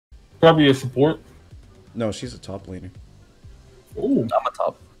Probably a support. No, she's a top laner. Ooh. I'm a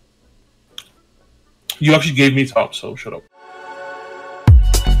top. You actually gave me top, so shut up.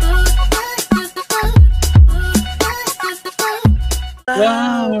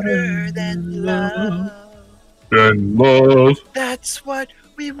 Louder than love. Than love. That's what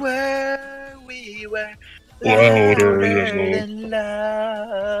we were. We were Louder than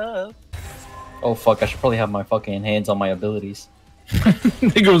love. Oh fuck! I should probably have my fucking hands on my abilities.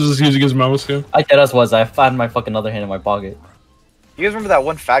 Nigga was just using his mouse here. I deadass was. I had my fucking other hand in my pocket. You guys remember that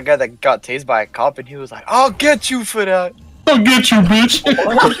one fat guy that got tased by a cop and he was like, "I'll get you for that." I'll get you, bitch.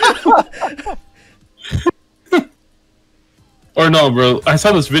 Or no, bro. I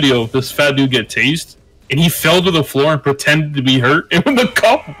saw this video of this fat dude get tased, and he fell to the floor and pretended to be hurt. And when the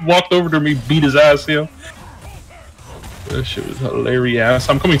cop walked over to me, beat his ass, yo. That shit was hilarious.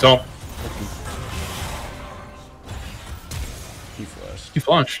 I'm coming top. He flashed. He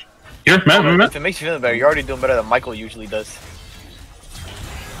flashed. Here, Matt, If it makes you feel better, you're already doing better than Michael usually does.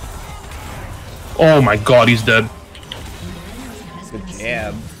 Oh my god, he's dead. Good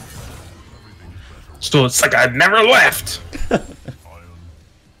jab. So it's like I never left.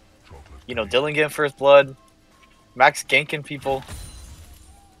 You know, Dylan getting first blood, Max ganking people.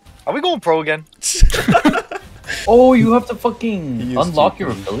 Are we going pro again? Oh, you have to fucking used unlock to,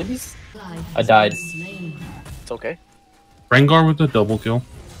 your please. abilities? I died. It's okay. Rengar with the double kill.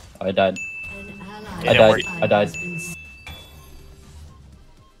 I died. It I didn't died. work. I died.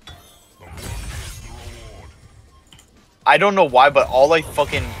 I don't know why, but all I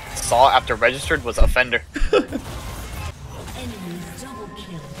fucking saw after registered was offender.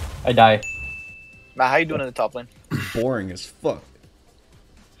 I die. Matt, how you doing in the top lane? Boring as fuck.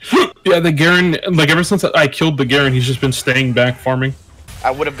 Yeah, the Garen, like ever since I killed the Garen, he's just been staying back farming.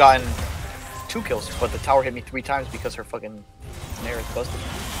 I would have gotten 2 kills, but the tower hit me 3 times because her fucking snare is busted.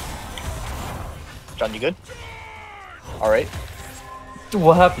 John, you good? Alright. Dude,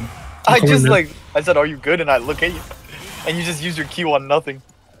 what happened? I just man. like, I said, are you good? And I look at you. And you just use your Q on nothing.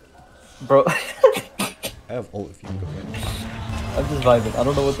 Bro, I have ult if you can go in. I'm just vibing. I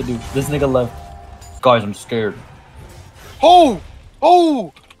don't know what to do. This nigga left. Guys, I'm scared. Oh!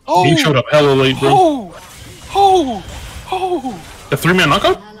 Oh! Oh! He showed up hella late, bro. Oh! Oh! Oh! The 3-man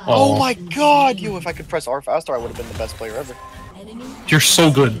knockout? Oh my god! Yo, if I could press R faster, I would have been the best player ever. You're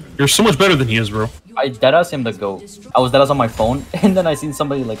so good. You're so much better than he is, bro. I deadass him to go. I was deadass on my phone, and then I seen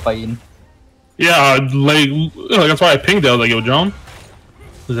somebody like fighting. Yeah, like that's why I pinged out. Like, yo, John,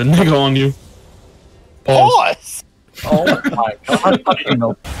 there's a nigga on you. Pause. Pause! Oh my god, how did you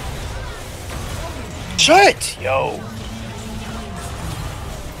know? Shit! Yo!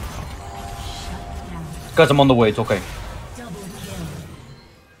 Guys, I'm on the way. It's okay.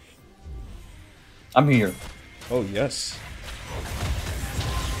 I'm here. Oh, yes.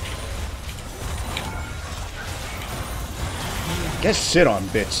 Get shit on,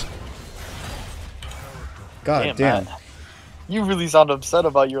 bitch. God damn. Man. You really sound upset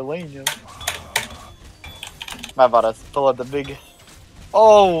about your lane, yo. I'm about to pull out the big...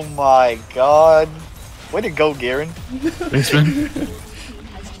 Oh my god. Way to go, Garen. Thanks, man.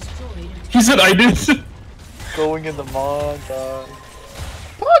 He said I did. Going in the montage.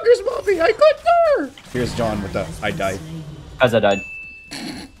 Poggers, mommy, I got there. Here's John with the I died. Guys, I died.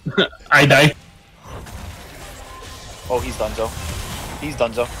 I die. Oh, he's donezo. He's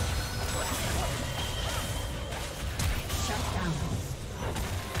donezo.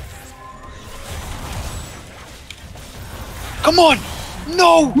 Come on!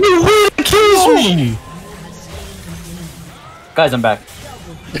 No! No way, it kills me. Guys, I'm back.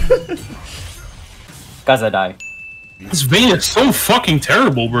 Guys, I die. This Vayne is so fucking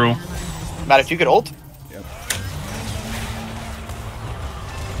terrible, bro. Matt, if you could ult. Yep.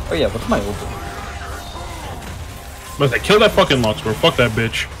 Oh yeah, what's my ult? But I kill that fucking Lux, bro. Fuck that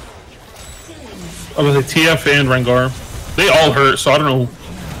bitch. I was like TF and Rengar. They all hurt, so I don't know.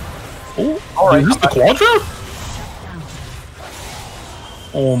 Oh, Alright, is this the Quadra?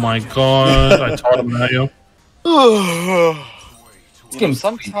 Oh my god, I taught him that, yo. You know,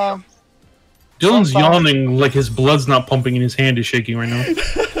 sometimes Dylan's yawning like his blood's not pumping and his hand is shaking right now.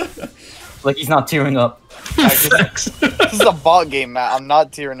 Like he's not tearing up. Facts. this is a bot game, Matt. I'm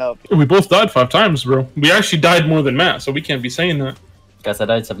not tearing up. We both died 5 times, bro. We actually died more than Matt, so we can't be saying that. Guys, I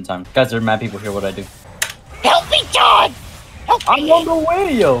died 7 times. Guys, there are mad people here. What I do? Help me, John! Help I'm me! on the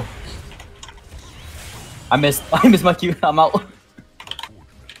way, yo. I missed my cue. I'm out.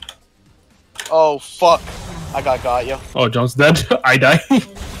 Oh fuck! I got yo. Oh, John's dead. I die.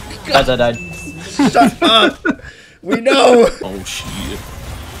 Guys, I died. Shut up. We know. Oh shit.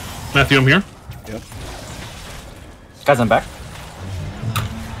 Matthew, I'm here. Yep. Guys, I'm back.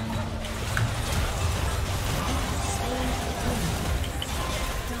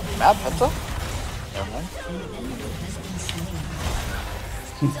 Matt Penta? Never mind.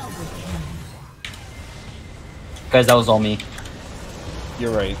 Guys, that was all me.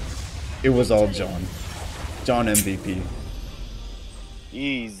 You're right. It was all John. John MVP.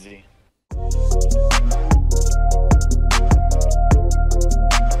 Easy.